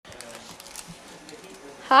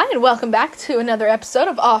Hi, and welcome back to another episode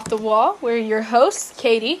of Off the Wall. We're your hosts,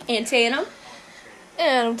 Katie and Tatum.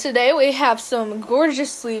 And today we have some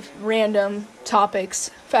gorgeously random topics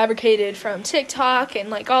fabricated from TikTok and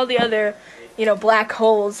like all the other, black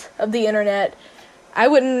holes of the internet. I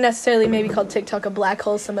wouldn't necessarily maybe call TikTok a black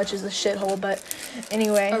hole so much as a shithole, but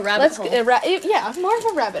anyway. A rabbit hole. More of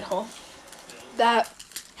a rabbit hole that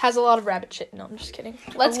has a lot of rabbit shit. No, I'm just kidding.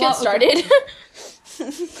 Let's get started.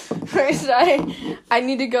 First, I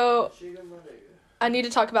need to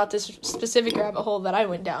talk about this specific rabbit hole that I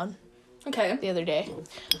went down. Okay. The other day.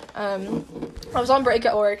 I was on break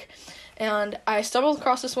at work, and I stumbled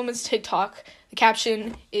across this woman's TikTok. The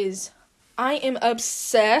caption is, "I am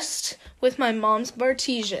obsessed with my mom's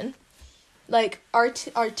Bartesian." Like,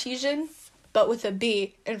 artesian, but with a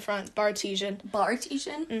B in front. Bartesian.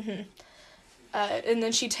 Bartesian? Mm-hmm. And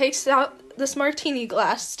then she takes out this martini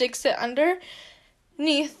glass, sticks it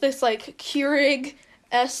underneath this, like,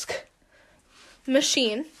 Keurig-esque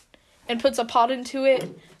machine, and puts a pot into it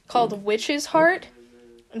called Witch's Heart,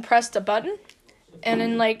 and pressed a button, and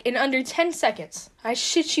in under 10 seconds, I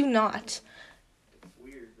shit you not,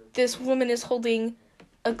 this woman is holding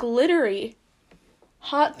a glittery,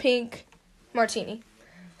 hot pink martini.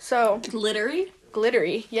 So...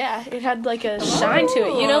 Glittery, yeah. It had, like, a shine to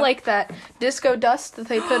it. You know, like that disco dust that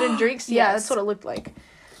they put in drinks? Yeah, that's what it looked like.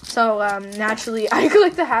 So, naturally, I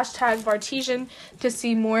clicked the hashtag Bartesian to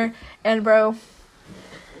see more. And, bro,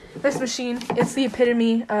 this machine, it's the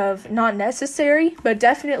epitome of not necessary, but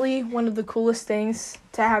definitely one of the coolest things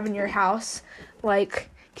to have in your house. Like,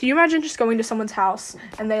 can you imagine just going to someone's house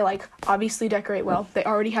and they, like, obviously decorate well? They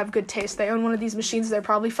already have good taste. They own one of these machines. They're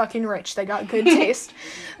probably fucking rich. They got good taste.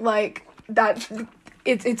 Like... that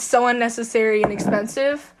it's so unnecessary and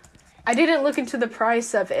expensive. I didn't look into the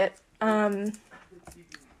price of it.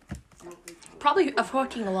 Probably a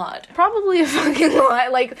fucking lot.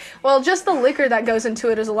 Like, well, just the liquor that goes into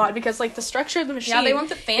it is a lot because, like, the structure of the machine. Yeah, they want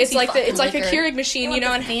the fancy. It's like a Keurig machine,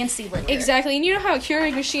 and fancy liquor. Exactly, and you know how a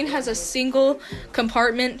Keurig machine has a single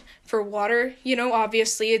compartment for water.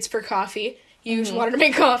 Obviously it's for coffee. You use water to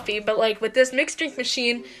make coffee, but like with this mixed drink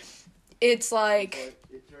machine, it's like.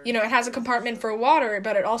 It has a compartment for water,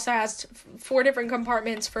 but it also has 4 different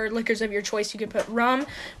compartments for liquors of your choice. You can put rum,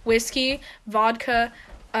 whiskey, vodka,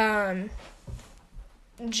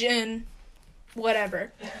 gin,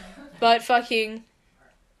 whatever. But fucking,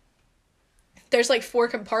 there's like 4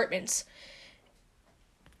 compartments.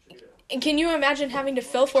 And can you imagine having to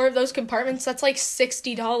fill 4 of those compartments? That's like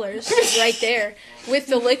 $60 right there with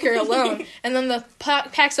the liquor alone. And then the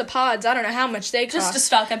packs of pods, I don't know how much they cost. Just to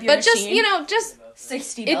stock up your machine. But just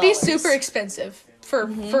 $60. It'd be super expensive. For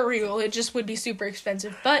real. It just would be super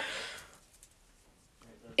expensive. But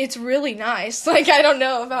it's really nice. Like, I don't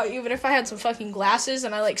know about you, but if I had some fucking glasses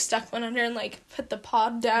and I, like, stuck one under and, like, put the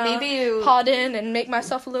pod down, pod in, and make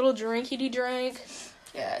myself a little drinkity-drink.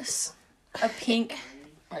 Yes. A pink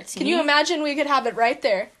martini. Can you imagine we could have it right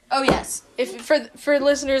there? Oh, yes. If for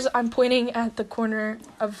listeners, I'm pointing at the corner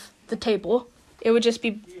of the table. It would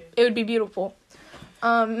be beautiful.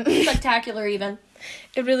 Spectacular, even.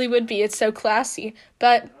 It really would be. It's so classy.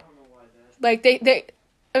 But, like, they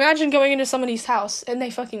imagine going into somebody's house and they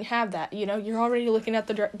fucking have that, You're already looking at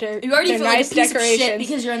you already feel nice like a piece decorations. Of shit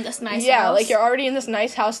because you're in this nice house. Yeah, like, you're already in this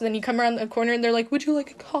nice house, and then you come around the corner and they're like, "Would you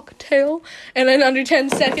like a cocktail?" And then under 10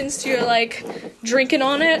 seconds, you're, like, drinking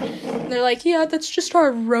on it. And they're like, "Yeah, that's just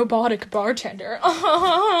our robotic bartender."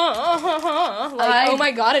 Oh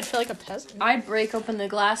my god, I'd feel like a peasant. I'd break open the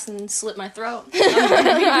glass and slit my throat.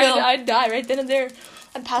 I'd die right then and there.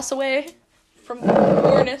 I'd pass away from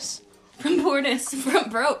poorness. From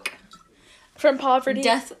broke. From poverty.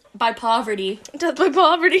 Death by poverty. Death by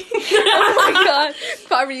poverty. Oh my god.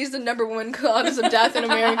 Poverty is the number 1 cause of death in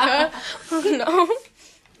America. Oh no.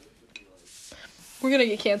 We're gonna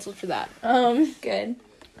get canceled for that. Good.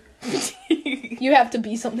 You have to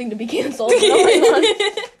be something to be canceled. No,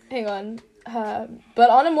 hang on.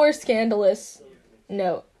 But on a more scandalous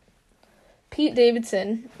note, Pete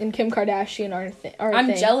Davidson and Kim Kardashian are a thing.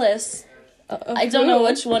 I'm jealous. I don't know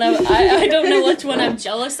which one I don't know which one I'm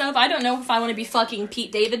jealous of. I don't know if I want to be fucking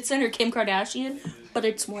Pete Davidson or Kim Kardashian, but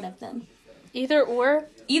it's one of them. Either or,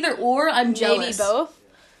 I'm jealous. Maybe both.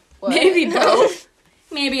 What? Maybe both.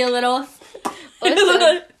 Maybe a little.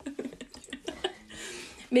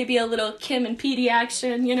 Maybe a little Kim and Petey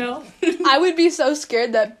action, I would be so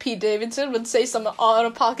scared that Pete Davidson would say some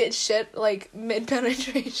out-of-pocket shit, like,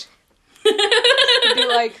 mid-penetration.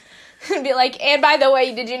 Be like, "And by the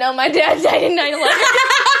way, did you know my dad died in 9/11?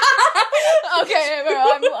 Okay,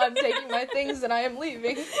 bro, I'm taking my things and I am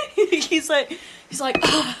leaving. He's like,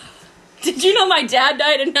 oh, did you know my dad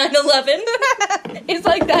died in 9/11? It's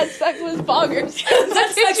like that suck was boggers.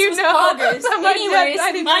 That Did you was know? poggers. that my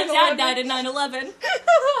Anyways, my dad 9/11? died in 9/11.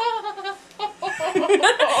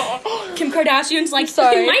 Kim Kardashian's like,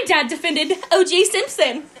 sorry. my dad defended O.J.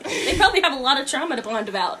 Simpson. They probably have a lot of trauma to bond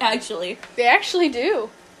about, actually. They actually do.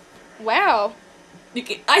 Wow.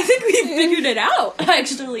 I think we figured it out,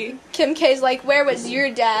 actually. Kim K's like, where was your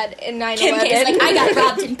dad in 9/11? Kim K's like, I got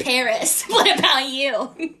robbed in Paris. What about you?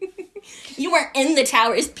 You weren't in the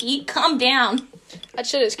towers, Pete. Calm down. That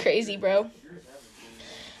shit is crazy, bro.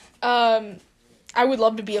 I would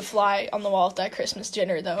love to be a fly on the wall at that Christmas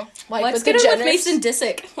dinner, though. Like, Let's with the get him with Jenners. Mason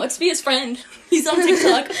Disick. Let's be his friend. He's on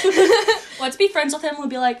TikTok. Let's be friends with him. We'll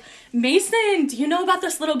be like, Mason, do you know about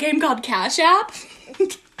this little game called Cash App?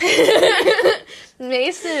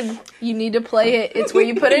 Mason, you need to play it. It's where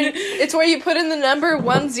you put in. It's where you put in the number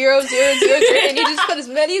 10000, and you just put as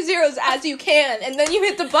many zeros as you can, and then you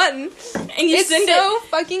hit the button. And you It's send so it.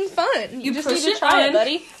 fucking fun. You just push need to try it, on.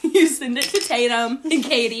 buddy. You send it to Tatum and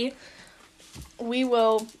Katie. We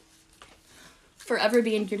will. Forever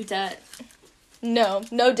be in your debt. No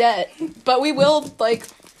debt, but we will like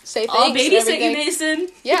say thanks. I'll and babysit you, everything. Mason.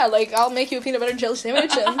 Yeah, like I'll make you a peanut butter and jelly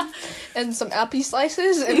sandwich and some apple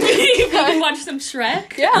slices and You can watch some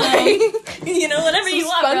Shrek. yeah, You know, whatever some you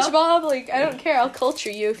want, bro. SpongeBob. Like I don't care. I'll culture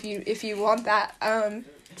you if you want that.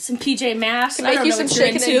 Some PJ Masks. Can I make don't you know some what you're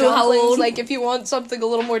chicken into. and How dumplings. old? Like if you want something a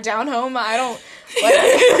little more down home, I don't.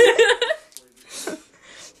 Like,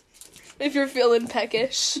 if you're feeling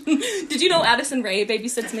peckish, Did you know Addison Rae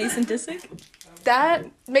babysits Mason Disick? that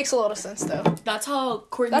makes a lot of sense though. That's how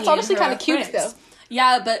Courtney. That's honestly kind kind of cute though.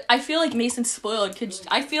 Yeah, but I feel like Mason's spoiled.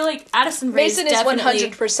 I feel like Addison Rae's Mason is definitely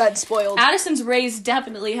 100% spoiled. Addison's Rae's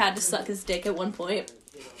definitely had to suck his dick at one point.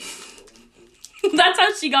 That's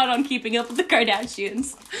how she got on Keeping Up with the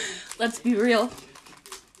Kardashians. Let's be real.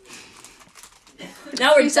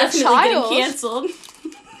 Now we're He's a definitely child. getting canceled.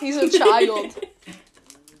 He's a child.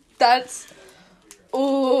 That's.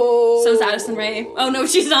 Ooh. So is Addison Rae. Oh no,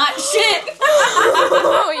 she's not. Shit.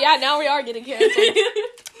 Oh yeah, now we are getting canceled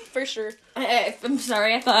for sure. I'm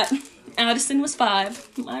sorry. I thought Addison was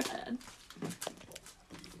 5. My bad.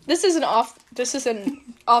 This is an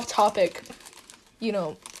off topic. You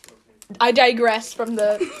know, I digress from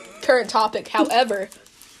the current topic. However,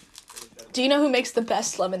 do you know who makes the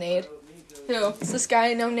best lemonade? Who? It's this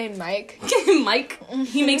guy I know named Mike. Mike.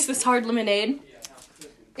 He makes this hard lemonade.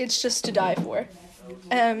 It's just to die for.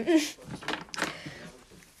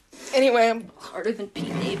 Anyway, Harder than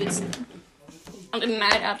Pete Davidson. I'm a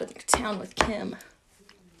night out of town with Kim.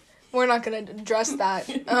 we're not gonna address that.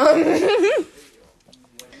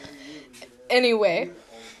 Anyway,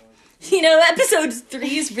 You know, episode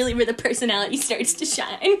 3 is really where the personality starts to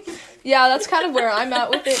shine. yeah, that's kind of where I'm at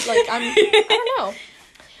with it. Like, I don't know.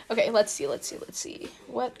 Okay, let's see.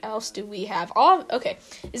 What else do we have? Okay.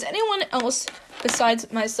 Is anyone else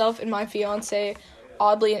besides myself and my fiance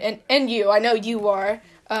oddly, and you, I know you are,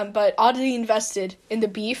 but oddly invested in the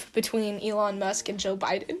beef between Elon Musk and Joe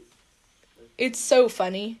Biden? It's so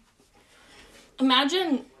funny.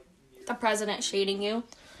 Imagine the president shading you.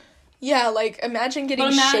 Yeah, like, imagine getting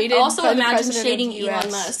But shaded also by the imagine president shading of the US.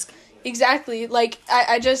 Elon Musk. Exactly. Like,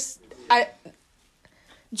 I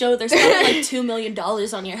Joe, there's probably like $2 million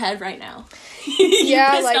on your head right now.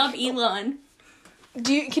 Yeah, you pissed like- off Elon.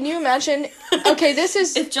 can you imagine? Okay, this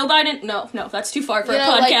is. If Joe Biden, no, that's too far for You a know,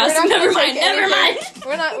 like, podcast. we're not Never gonna mind. take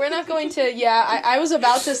anything- We're not going to. Yeah, I was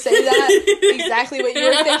about to say that exactly what you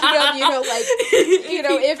were thinking of. You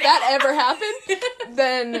know, like, if that ever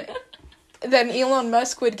happened, then Elon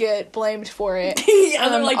Musk would get blamed for it. Yeah,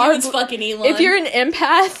 they're like, it's fucking Elon. If you're an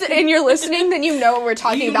empath and you're listening, then you know what we're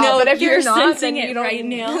talking about. know, But if you're not, sensing then it you don't. right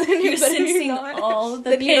now. But You're if sensing not, all the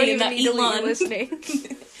then you don't pain even that need to leave Elon. listening.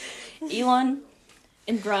 Elon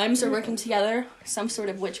and Grimes are working together. Some sort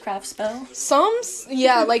of witchcraft spell.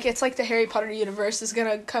 Like it's like the Harry Potter universe is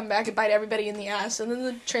gonna come back and bite everybody in the ass, and then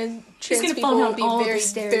the trans gonna people fall will down all be the very,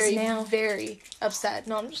 stairs very, now. very upset.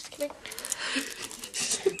 No, I'm just kidding.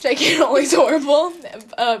 J.K. Rowling's horrible.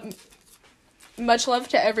 Much love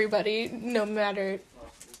to everybody, no matter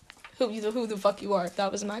who the fuck you are.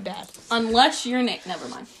 That was my bad. Unless your name. Never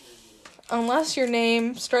mind. Unless your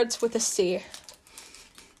name starts with a C.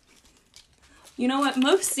 You know what?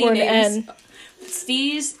 Most C Or an names. N.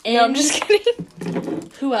 C's, N's. No, I'm just kidding.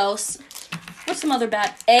 Who else? What's some other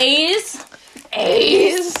bad? A's.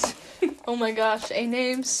 A's. Oh my gosh, A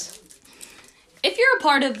names. If you're a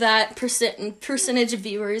part of that percentage of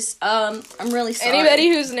viewers, I'm really sorry. Anybody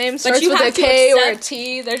whose name starts you with a have to K or a accept-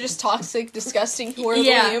 T, they're just toxic, disgusting, horrible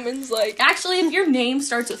Yeah. humans. Like, Actually, if your name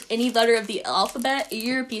starts with any letter of the alphabet,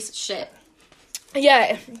 you're a piece of shit.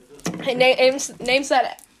 yeah, names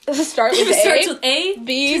that Start with If it A. starts with A,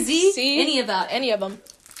 B, to Z, C, any of that. Any of them.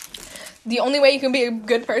 The only way you can be a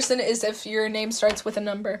good person is if your name starts with a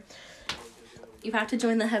number. You have to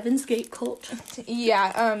join the Heaven's Gate cult.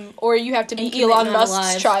 Yeah, or you have to be And keep it Elon not Musk's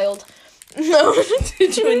alive. child. No.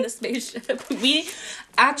 To join the spaceship. We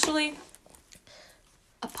actually,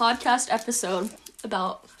 a podcast episode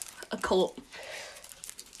about a cult.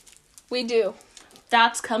 We do.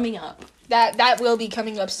 That's coming up. That will be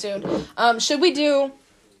coming up soon. Should we do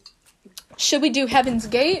Heaven's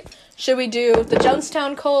Gate? Should we do the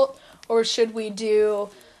Jonestown cult? Or should we do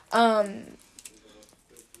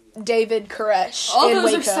David Koresh All in those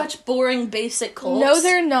Waco? are such boring, basic cults. No,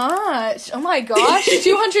 they're not. Oh my gosh.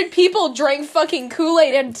 200 people drank fucking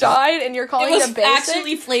Kool-Aid and died, and you're calling It it was basic?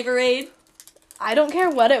 actually Flavor Aid. I don't care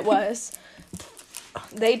what it was.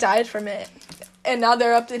 They died from it. And now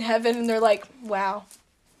they're up in heaven, and they're like, wow.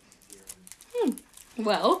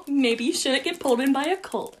 Well, maybe you shouldn't get pulled in by a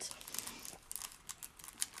cult.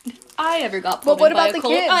 If I ever got pulled But what in by about a the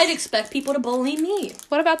cult, kids? I'd expect people to bully me.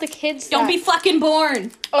 What about the kids Don't that- be fucking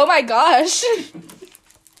born. Oh my gosh.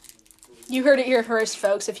 You heard it here first,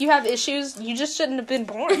 folks. If you have issues, you just shouldn't have been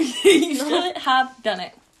born. You shouldn't have done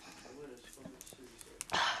it.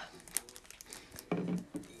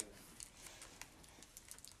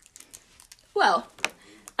 Well,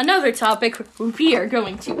 another topic we are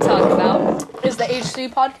going to talk about. Is the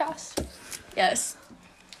H3 podcast? Yes.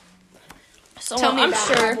 So Tell me I'm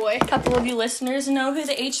about it, sure my boy. a couple of you listeners know who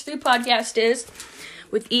the H3 podcast is,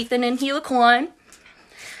 with Ethan and Gila Klein.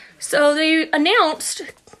 So they announced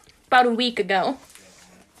about a week ago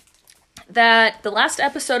that the last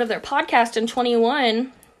episode of their podcast in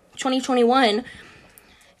 2021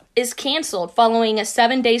 is canceled following a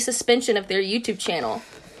 7-day suspension of their YouTube channel,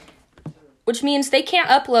 which means they can't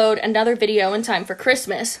upload another video in time for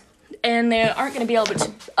Christmas, and they aren't going to be able to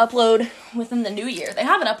upload within the new year. They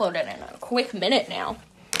haven't uploaded in a quick minute now.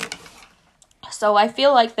 So I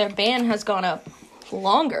feel like their ban has gone up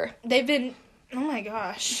longer. They've been... Oh my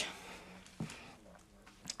gosh.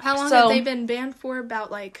 How long So- have they been banned for?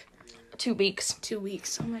 About, 2 weeks. 2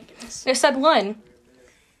 weeks. Oh my goodness. They said 1.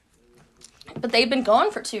 But they've been gone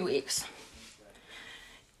for 2 weeks.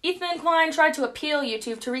 Ethan and Klein tried to appeal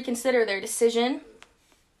YouTube to reconsider their decision.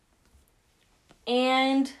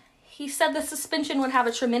 And he said the suspension would have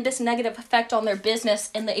a tremendous negative effect on their business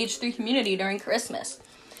and the H3 community during Christmas.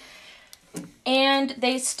 And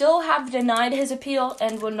they still have denied his appeal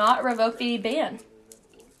and will not revoke the ban.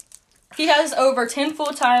 He has over 10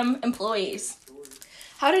 full-time employees.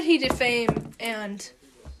 How did he defame and...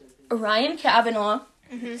 Ryan Kavanaugh,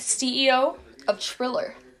 CEO of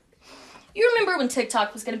Triller. You remember when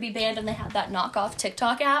TikTok was going to be banned and they had that knockoff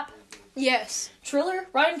TikTok app? Yes. Triller,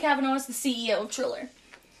 Ryan Kavanaugh is the CEO of Triller.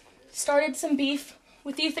 Started some beef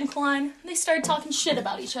with Ethan Klein. They started talking shit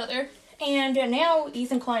about each other. And now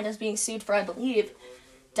Ethan Klein is being sued for, I believe,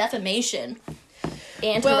 defamation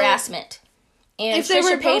and Well, harassment. And If they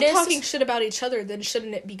were Trisha both Paytas- talking shit about each other, then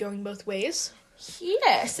shouldn't it be going both ways?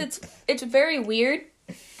 Yes, it's very weird.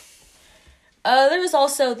 There was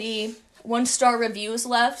also the 1-star reviews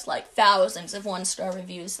left, like thousands of 1-star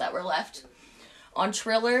reviews that were left on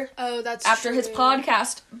Triller Oh, that's after his true.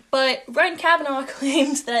 podcast. But Ryan Kavanaugh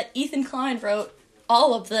claimed that Ethan Klein wrote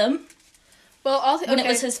all of them Well, when it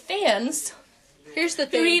was his fans Here's the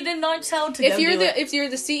who he thing. did not tell to If go you're do the it. if you're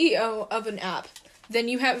the CEO of an app, then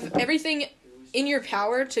you have everything in your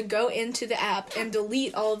power to go into the app and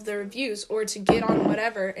delete all of the reviews, or to get on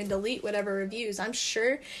whatever and delete whatever reviews. I'm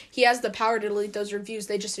sure he has the power to delete those reviews.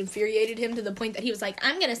 They just infuriated him to the point that he was like,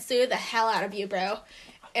 I'm gonna sue the hell out of you, bro.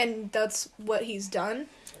 And that's what he's done.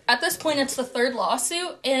 At this point, it's the 3rd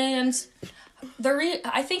lawsuit, and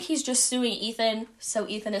I think he's just suing Ethan, so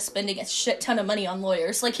Ethan is spending a shit ton of money on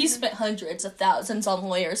lawyers. Like, he's spent hundreds of thousands on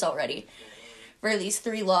lawyers already for these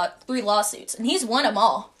 3 lawsuits, and he's won them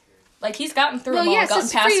all. Like, he's gotten through them all, yes, gotten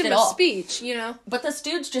it's past freedom it of all. speech, you know. But this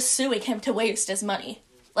dude's just suing him to waste his money.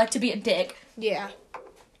 Like, to be a dick. Yeah,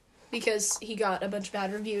 because he got a bunch of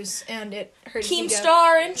bad reviews and it hurt his ego.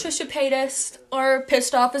 Keemstar and Trisha Paytas are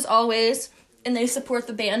pissed off as always, and they support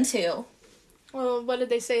the band too. Well, what did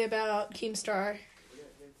they say about Keemstar?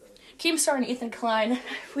 Keemstar and Ethan Klein,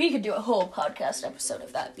 we could do a whole podcast episode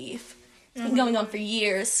of that beef. It's been going on for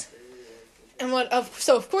years. And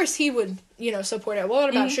so of course he would, support it. What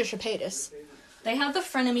about Mm-hmm. Trisha Paytas? They had the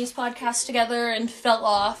Frenemies podcast together and fell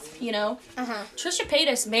off, Uh-huh. Trisha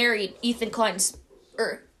Paytas married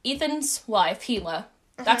Ethan's wife, Gila.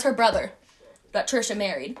 That's her brother that Trisha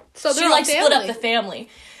married. So they're she, all split up family. the family.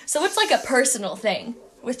 So it's like a personal thing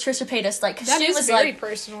with Trisha Paytas. Like, That she is was very like,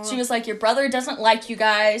 personal. she was like, your brother doesn't like you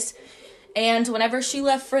guys, And whenever she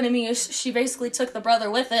left Frenemies, she basically took the brother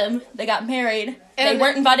with him. They got married. And they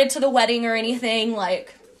weren't invited to the wedding or anything.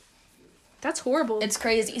 Like, that's horrible. it's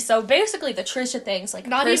crazy. So basically, the Trisha thing's like a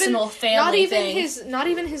personal family thing. Not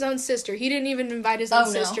even his own sister. He didn't even invite his own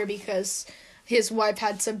sister because his wife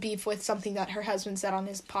had some beef with something that her husband said on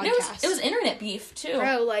his podcast. It was internet beef too.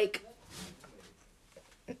 Bro, like,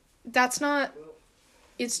 that's not.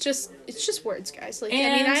 It's just words, guys. Like,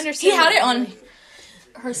 And I mean, I understand. He had it on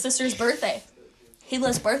her sister's birthday.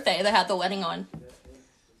 Hila's birthday. They had the wedding on.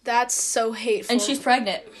 That's so hateful. And she's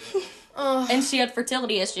pregnant. Ugh. And she had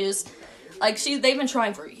fertility issues. Like, they've been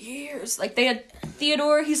trying for years. Like, they had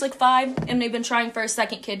Theodore, he's like 5, and they've been trying for a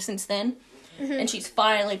second kid since then. Mm-hmm. And she's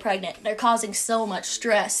finally pregnant. They're causing so much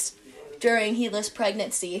stress during Hila's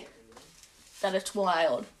pregnancy that it's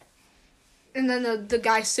wild. And then the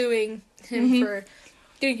guy suing him for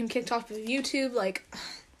getting him kicked off of YouTube, like,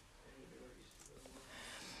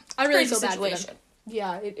 I really feel bad for them.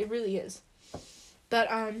 Yeah, it really is. But,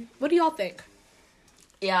 what do y'all think?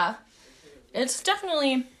 Yeah. It's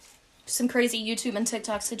definitely some crazy YouTube and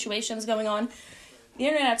TikTok situations going on. The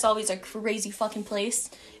internet's always a crazy fucking place.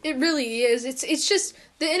 It really is. It's just,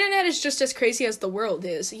 the internet is just as crazy as the world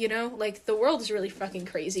is, you know? Like, the world is really fucking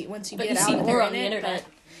crazy once you get out there. More on the internet.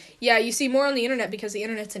 Yeah, you see more on the internet because the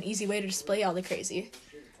internet's an easy way to display all the crazy.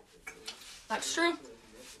 That's true.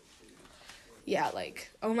 Yeah,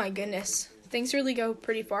 like, oh my goodness. Things really go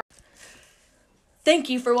pretty far. Thank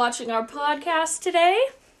you for watching our podcast today.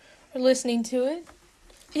 For listening to it.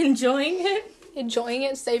 Enjoying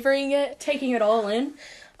it, savoring it. taking it all in.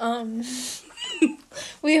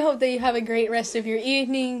 We hope that you have a great rest of your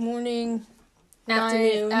evening, morning,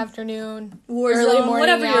 Afternoon. night, afternoon, Warzone, early morning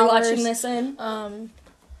whatever you're hours. watching this in.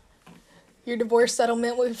 Your divorce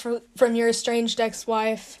settlement from your estranged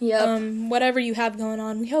ex-wife. Yep. Whatever you have going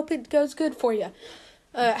on. We hope it goes good for you.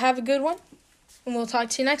 Have a good one. And we'll talk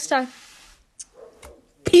to you next time.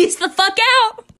 Peace the fuck out!